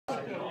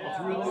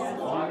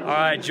All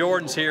right,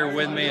 Jordan's here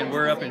with me, and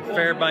we're up in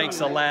Fairbanks,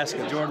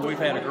 Alaska. Jordan, we've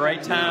had a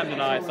great time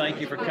tonight.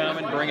 Thank you for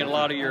coming, bringing a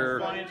lot of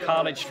your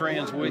college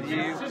friends with you,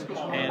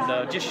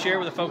 and just share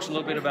with the folks a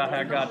little bit about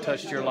how God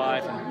touched your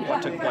life and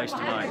what took place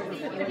tonight.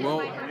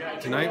 Well,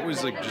 tonight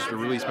was like just a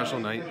really special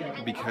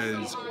night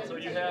because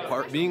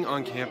being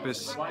on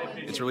campus,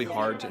 it's really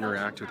hard to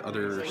interact with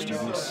other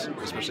students,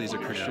 especially as a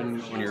Christian,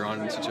 when you're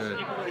on such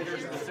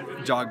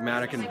a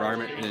dogmatic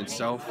environment in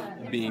itself.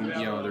 Being,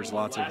 there's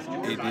lots of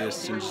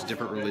atheists and just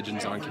different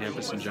religions on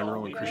campus in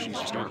general, and Christians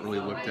just aren't really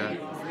looked at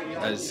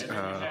as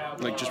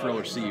like just well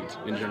received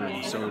in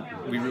general. So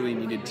we really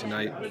needed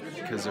tonight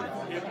because of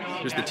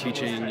just the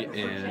teaching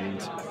and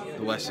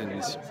the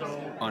lessons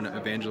on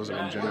evangelism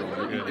in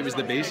general. It was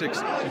the basics,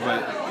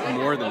 but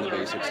more than the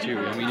basics too.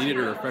 And we needed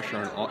a refresher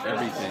on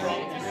everything.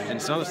 And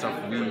some of the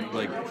stuff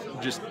we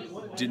just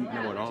didn't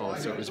know at all.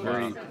 So it was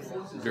very,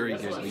 very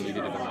good. We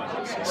needed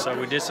it. So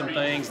we did some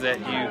things that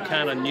you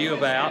kind of knew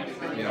about,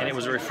 and it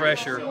was a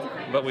refresher.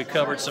 But we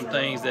covered some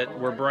things that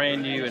were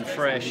brand new and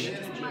fresh,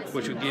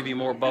 which would give you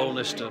more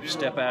boldness to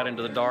step out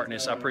into the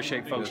darkness. I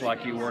appreciate folks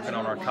like you working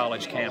on our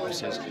college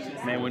campuses.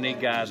 Man, we need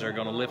guys that are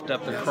going to lift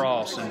up the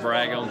cross and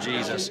brag on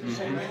Jesus.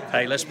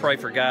 Hey, let's pray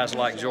for guys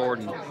like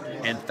Jordan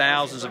and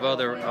thousands of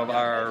other of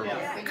our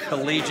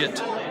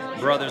collegiate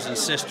brothers and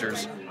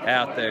sisters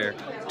out there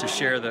to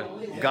share the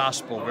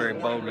gospel very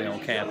boldly on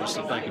campus.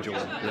 So thank you,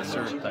 Jordan. Yes,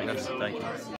 sir. Thank you.